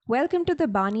Welcome to the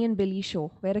Baani and Billi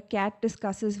show, where a cat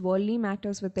discusses worldly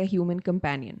matters with their human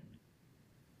companion.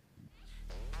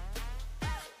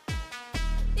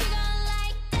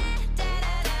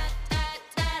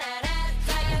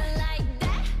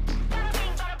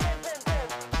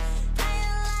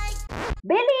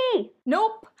 Billy!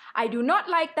 Nope, I do not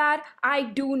like that. I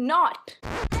do not.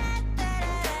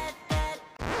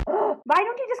 Why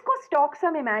don't you just go stalk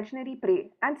some imaginary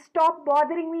prey and stop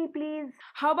bothering me, please?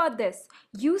 How about this?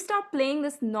 You stop playing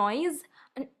this noise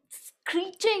and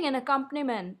screeching in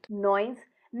accompaniment. Noise?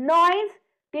 Noise?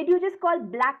 Did you just call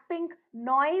Blackpink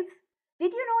noise?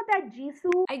 Did you know that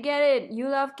Jisoo? I get it. You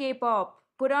love K-pop.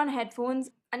 Put on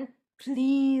headphones and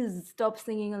please stop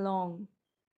singing along.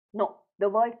 No, the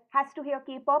world has to hear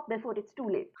K-pop before it's too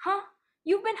late. Huh?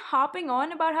 You've been harping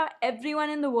on about how everyone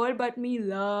in the world but me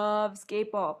loves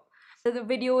K-pop. The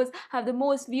videos have the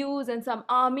most views and some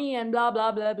army and blah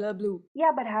blah blah blah blue.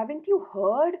 Yeah, but haven't you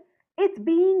heard? It's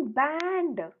being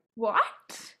banned.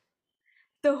 What?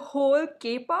 The whole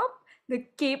K-pop? The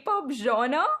K-pop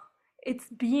genre? It's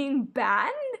being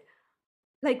banned?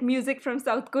 Like music from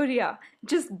South Korea.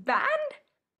 Just banned?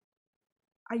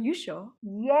 Are you sure?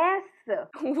 Yes.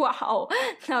 Wow,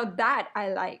 now that I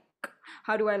like.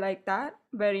 How do I like that?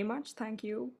 Very much, thank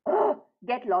you.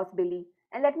 Get lost, Billy.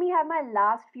 And let me have my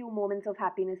last few moments of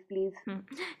happiness, please.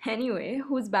 Anyway,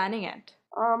 who's banning it?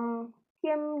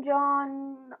 Kim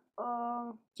Jong.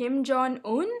 Kim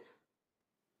Jong-un?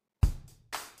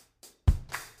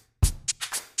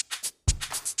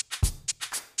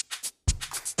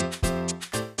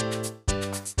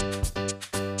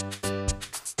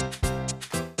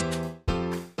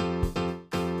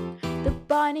 The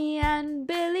Baani and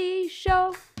Billi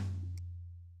show.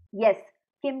 Yes,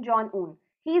 Kim Jong-un.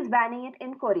 He's banning it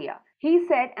in Korea. He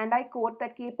said, and I quote,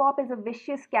 that K-pop is a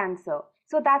vicious cancer.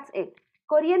 So that's it.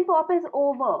 Korean pop is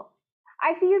over.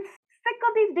 I feel sick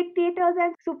of these dictators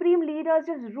and supreme leaders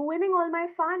just ruining all my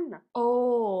fun.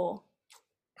 Oh,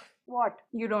 What?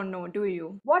 you don't know, do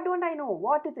you? What don't I know?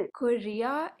 What is it?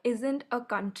 Korea isn't a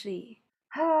country.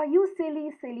 You silly,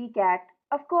 silly cat.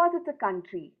 Of course it's a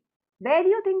country. Where do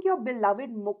you think your beloved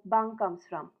mukbang comes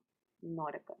from?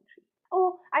 Not a country.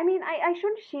 Oh, I mean, I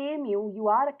shouldn't shame you. You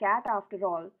are a cat after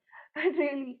all. But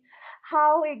really,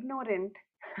 how ignorant.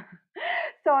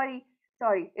 Sorry,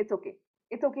 sorry. It's okay.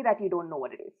 It's okay that you don't know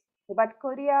what it is. But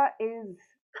Korea is.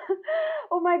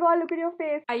 Oh my god, look at your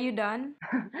face. Are you done?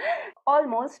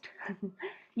 Almost.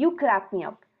 You crack me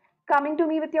up. Coming to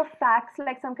me with your facts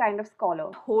like some kind of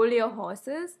scholar. Hold your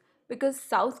horses because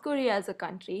South Korea is a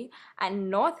country and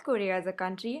North Korea is a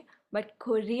country, but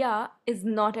Korea is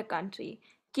not a country.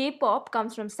 K-pop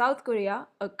comes from South Korea,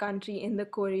 a country in the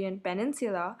Korean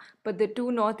peninsula, but the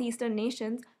two northeastern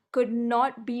nations could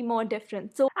not be more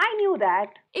different. So I knew that.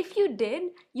 if you did,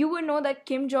 you would know that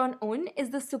Kim Jong-un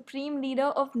is the supreme leader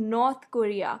of North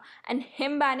Korea, and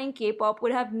him banning K-pop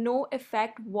would have no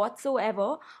effect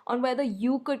whatsoever on whether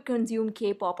you could consume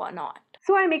K-pop or not.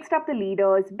 So I mixed up the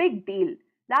leaders. Big deal.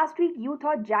 Last week you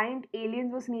thought giant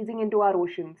aliens were sneezing into our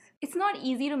oceans. It's not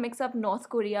easy to mix up North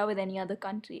Korea with any other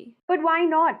country. But why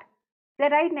not? They're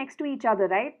right next to each other,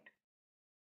 right?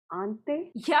 Aren't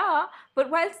they? Yeah, but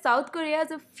while South Korea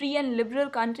is a free and liberal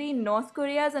country, North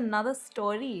Korea is another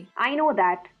story. I know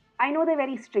that. I know they're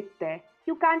very strict there.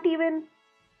 You can't even.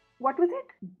 What was it?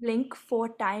 Blink 4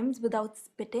 times without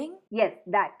spitting? Yes,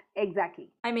 that. Exactly.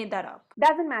 I made that up.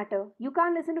 Doesn't matter. You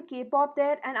can't listen to K pop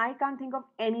there, and I can't think of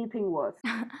anything worse.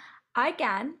 I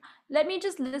can. Let me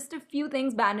just list a few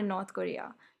things banned in North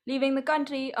Korea. Leaving the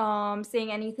country,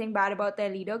 saying anything bad about their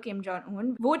leader, Kim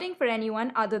Jong-un, voting for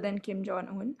anyone other than Kim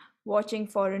Jong-un, watching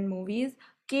foreign movies,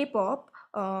 K-pop,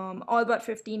 all but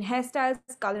 15 hairstyles,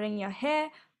 coloring your hair,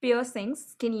 piercings,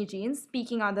 skinny jeans,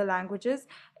 speaking other languages,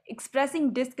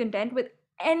 expressing discontent with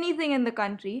anything in the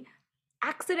country,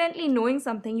 accidentally knowing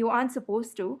something you aren't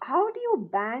supposed to, How do you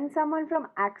ban someone from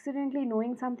accidentally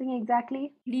knowing something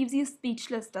exactly? leaves you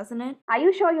speechless, doesn't it? Are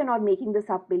you sure you're not making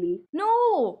this up, Billy?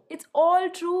 No, it's all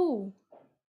true.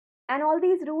 And all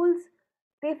these rules,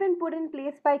 they've been put in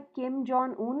place by Kim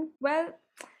Jong Un. Well,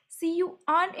 see, you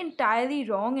aren't entirely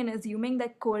wrong in assuming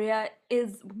that Korea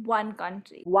is one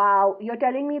country. Wow, you're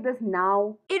telling me this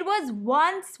now? It was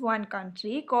once one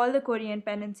country called the Korean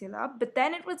Peninsula, but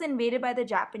then it was invaded by the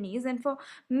Japanese, and for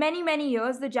many, many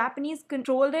years, the Japanese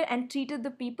controlled it and treated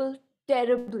the people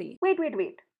terribly. Wait.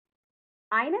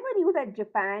 I never knew that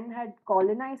Japan had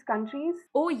colonized countries.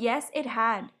 Oh, yes, it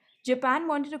had. Japan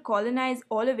wanted to colonize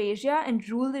all of Asia and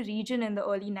rule the region in the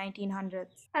early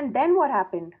 1900s. And then what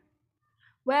happened?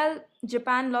 Well,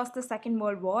 Japan lost the Second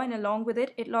World War, and along with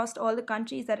it, it lost all the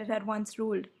countries that it had once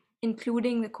ruled,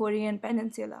 including the Korean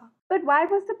Peninsula. But why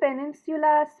was the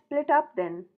peninsula split up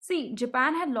then? See,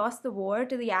 Japan had lost the war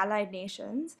to the Allied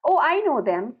nations. Oh, I know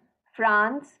them.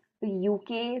 France, the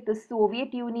UK, the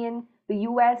Soviet Union, the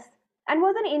US, and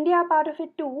wasn't India a part of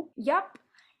it too? Yup,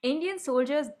 Indian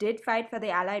soldiers did fight for the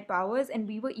Allied powers, and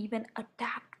we were even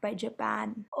attacked by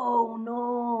Japan. Oh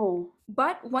no.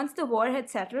 But once the war had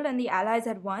settled and the Allies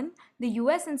had won, the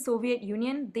US and Soviet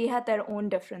Union, they had their own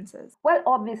differences. Well,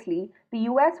 obviously, the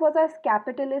US was as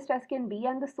capitalist as can be,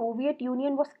 and the Soviet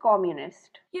Union was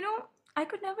communist. You know, I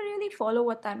could never really follow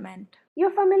what that meant.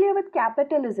 You're familiar with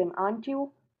capitalism, aren't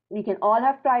you? We can all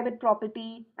have private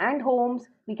property and homes.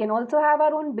 We can also have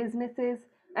our own businesses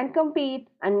and compete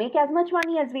and make as much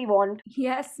money as we want.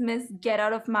 Yes, miss, get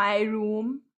out of my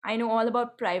room. I know all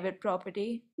about private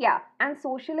property. Yeah, and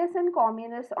socialists and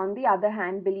communists, on the other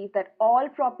hand, believe that all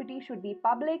property should be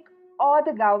public or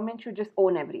the government should just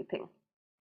own everything.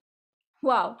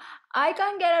 Wow, I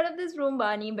can't get out of this room,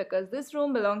 Baani, because this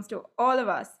room belongs to all of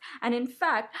us. And in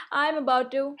fact, I'm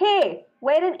about to. Hey,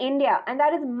 we're in India and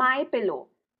that is my pillow.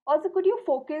 Also, could you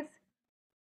focus?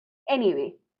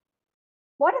 Anyway,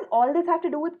 what does all this have to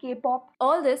do with K-pop?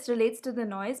 All this relates to the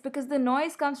noise because the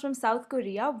noise comes from South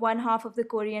Korea, one half of the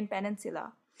Korean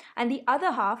peninsula, and the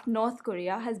other half, North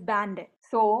Korea, has banned it.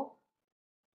 So,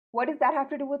 what does that have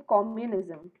to do with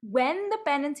communism? When the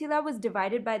peninsula was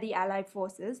divided by the Allied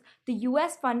forces, the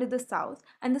US funded the South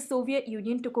and the Soviet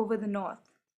Union took over the North.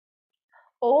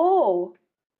 Oh,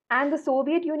 and the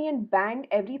Soviet Union banned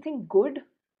everything good?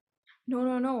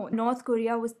 No. North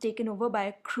Korea was taken over by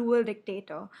a cruel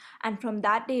dictator, and from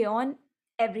that day on,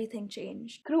 everything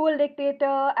changed. Cruel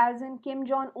dictator as in Kim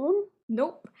Jong-un?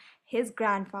 Nope. His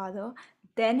grandfather,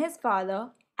 then his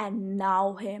father, and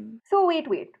now him. So wait.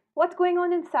 What's going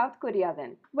on in South Korea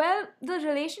then? Well, the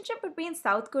relationship between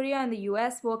South Korea and the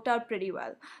US worked out pretty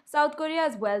well. South Korea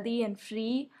is wealthy and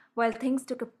free, while things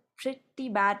took a pretty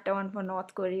bad turn for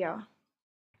North Korea.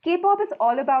 K-pop is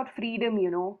all about freedom,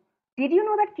 you know. Did you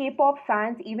know that K-pop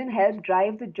fans even helped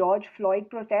drive the George Floyd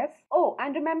protests? Oh,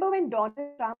 and remember when Donald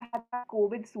Trump had that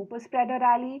COVID super spreader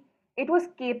rally? It was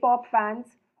K-pop fans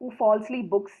who falsely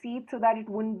booked seats so that it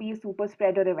wouldn't be a super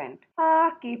spreader event.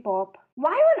 Ah, K-pop.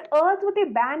 Why on earth would they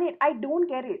ban it? I don't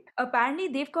get it. Apparently,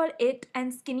 they've called it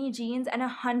and skinny jeans and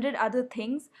 100 other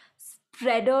things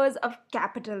spreaders of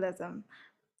capitalism.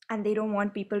 And they don't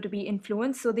want people to be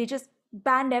influenced, so they just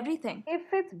banned everything. If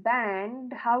it's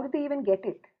banned, how did they even get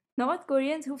it? North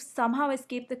Koreans who've somehow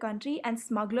escaped the country and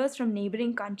smugglers from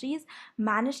neighboring countries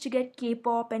managed to get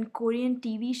K-pop and Korean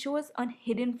TV shows on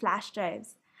hidden flash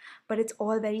drives. But it's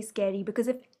all very scary because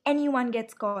if anyone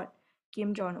gets caught,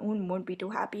 Kim Jong-un won't be too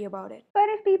happy about it. But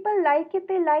if people like it,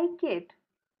 they like it.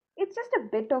 It's just a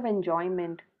bit of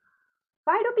enjoyment.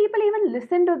 Why do people even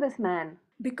listen to this man?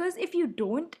 Because if you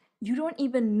don't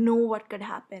even know what could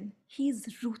happen.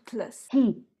 He's ruthless.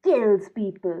 He kills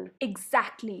people.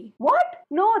 Exactly. What?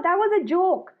 No, that was a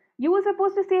joke. You were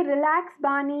supposed to say relax,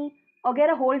 Baani, or get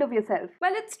a hold of yourself.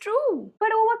 Well, it's true. But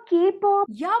over K-pop?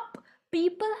 Yup.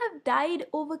 People have died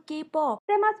over K-pop.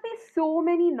 There must be so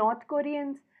many North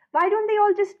Koreans. Why don't they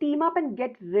all just team up and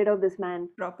get rid of this man?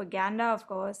 Propaganda, of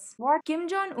course. What? Kim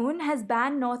Jong-un has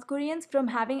banned North Koreans from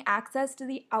having access to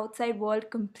the outside world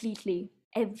completely.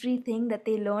 Everything that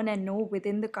they learn and know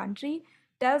within the country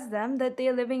tells them that they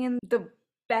are living in the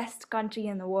best country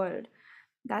in the world.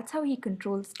 That's how he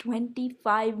controls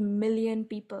 25 million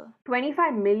people.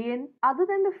 25 million? Other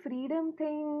than the freedom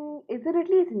thing, is it at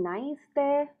least nice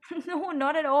there? No,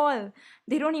 not at all.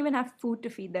 They don't even have food to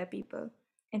feed their people.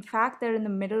 In fact, they're in the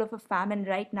middle of a famine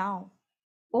right now.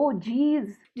 Oh,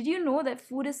 geez. Did you know that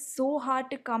food is so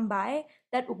hard to come by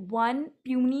that one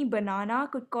puny banana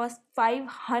could cost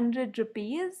 500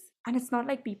 rupees? And it's not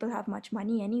like people have much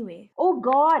money anyway. Oh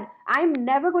God, I'm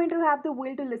never going to have the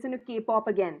will to listen to K-pop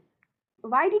again.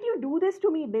 Why did you do this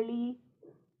to me, Billi?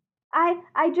 I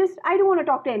don't want to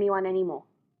talk to anyone anymore.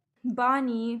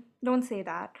 Baani, don't say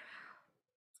that.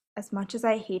 As much as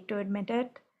I hate to admit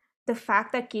it, the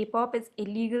fact that K-pop is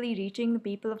illegally reaching the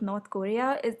people of North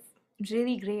Korea is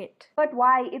really great. But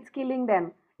why? It's killing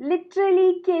them.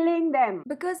 Literally killing them.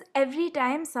 Because every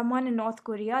time someone in North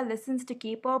Korea listens to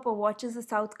K-pop or watches a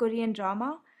South Korean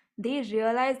drama, they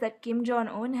realize that Kim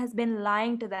Jong-un has been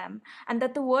lying to them and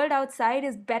that the world outside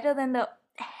is better than the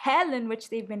hell in which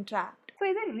they've been trapped. So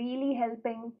is it really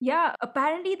helping? Yeah,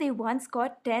 apparently they once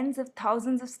caught tens of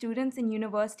thousands of students in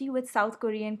university with South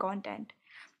Korean content.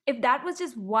 If that was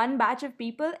just one batch of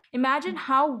people, imagine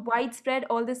how widespread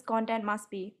all this content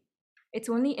must be. It's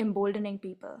only emboldening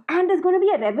people. And there's going to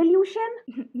be a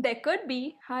revolution? There could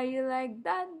be. How you like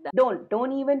that?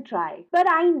 Don't even try. But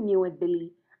I knew it,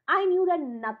 Billi. I knew that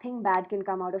nothing bad can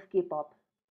come out of K-pop.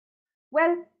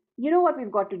 Well, you know what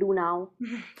we've got to do now.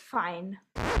 Fine.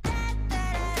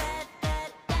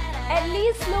 At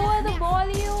least lower the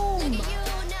volume.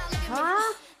 Huh?